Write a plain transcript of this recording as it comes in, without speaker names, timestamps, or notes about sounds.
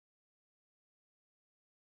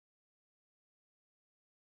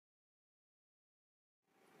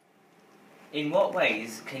In what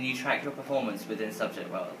ways can you track your performance within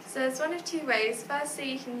Subject World? So there's one of two ways.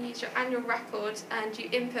 Firstly, you can use your annual record and you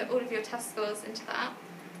input all of your test scores into that.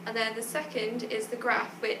 And then the second is the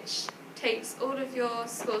graph, which takes all of your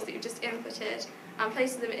scores that you've just inputted and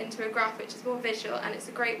places them into a graph which is more visual, and it's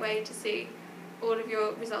a great way to see all of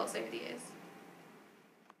your results over the years.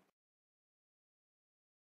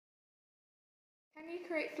 Can you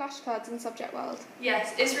create flashcards in Subject World?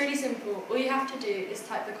 Yes, it's really simple. All you have to do is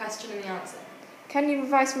type the question and the answer. Can you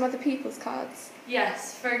revise from other people's cards?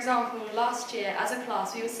 Yes, for example, last year as a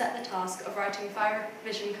class we were set the task of writing 5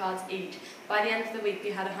 revision cards each. By the end of the week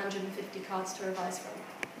we had 150 cards to revise from.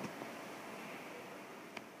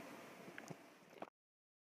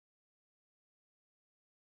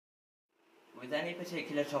 With any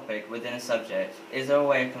particular topic within a subject, is there a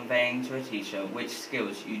way of conveying to a teacher which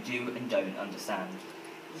skills you do and don't understand?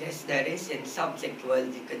 Yes, there is. In Subject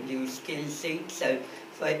World you can use skill sheets. So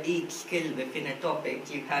for each skill within a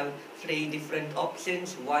topic you have 3 different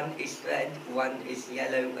options. One is red, one is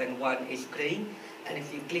yellow and one is green. And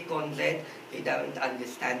if you click on red, you don't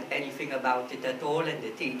understand anything about it at all and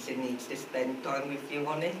the teacher needs to spend time with you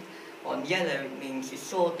on it. On yellow it means you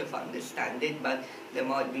sort of understand it, but there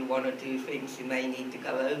might be 1 or 2 things you may need to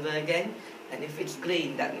go over again. And if it's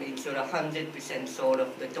green, that means you're 100% sure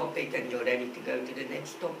of the topic and you're ready to go to the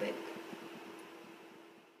next topic.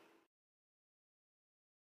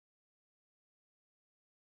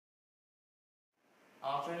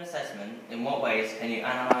 After an assessment, in what ways can you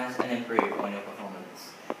analyse and improve on your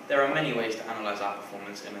performance? There are many ways to analyse our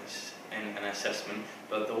performance in an assessment,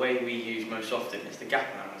 but the way we use most often is the gap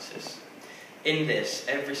analysis. In this,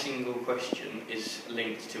 every single question is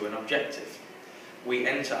linked to an objective. We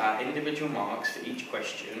enter our individual marks for each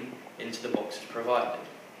question into the boxes provided.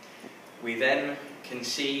 We then can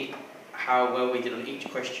see how well we did on each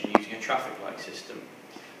question using a traffic light system.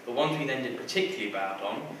 The ones we then did particularly bad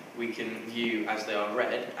on, we can view as they are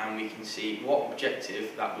red, and we can see what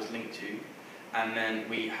objective that was linked to, and then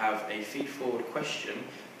we have a feed-forward question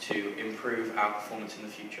to improve our performance in the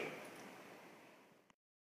future.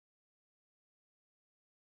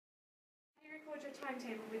 Can you record your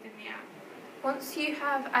timetable within the app? Once you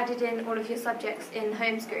have added in all of your subjects in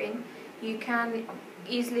home screen, you can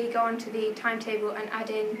easily go onto the timetable and add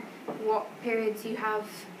in what periods you have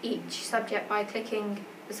each subject by clicking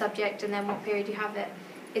the subject and then what period you have it.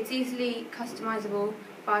 It's easily customizable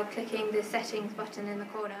by clicking the settings button in the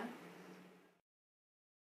corner.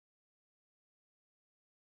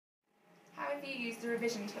 How have you used the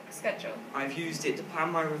revision schedule? I've used it to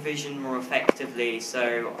plan my revision more effectively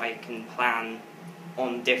so I can plan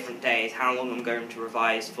on different days how long I'm going to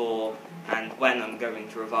revise for and when I'm going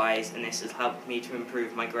to revise, and this has helped me to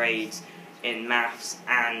improve my grades in maths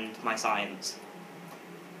and my science.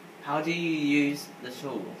 How do you use the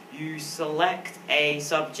tool? You select a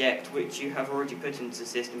subject which you have already put into the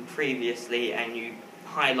system previously and you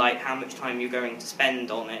highlight how much time you're going to spend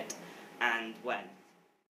on it and when.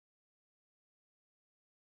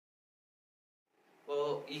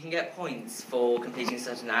 Well, you can get points for completing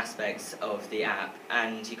certain aspects of the app,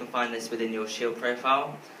 and you can find this within your Shield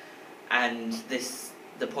profile. And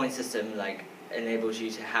the point system enables you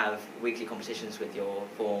to have weekly competitions with your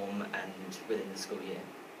form and within the school year.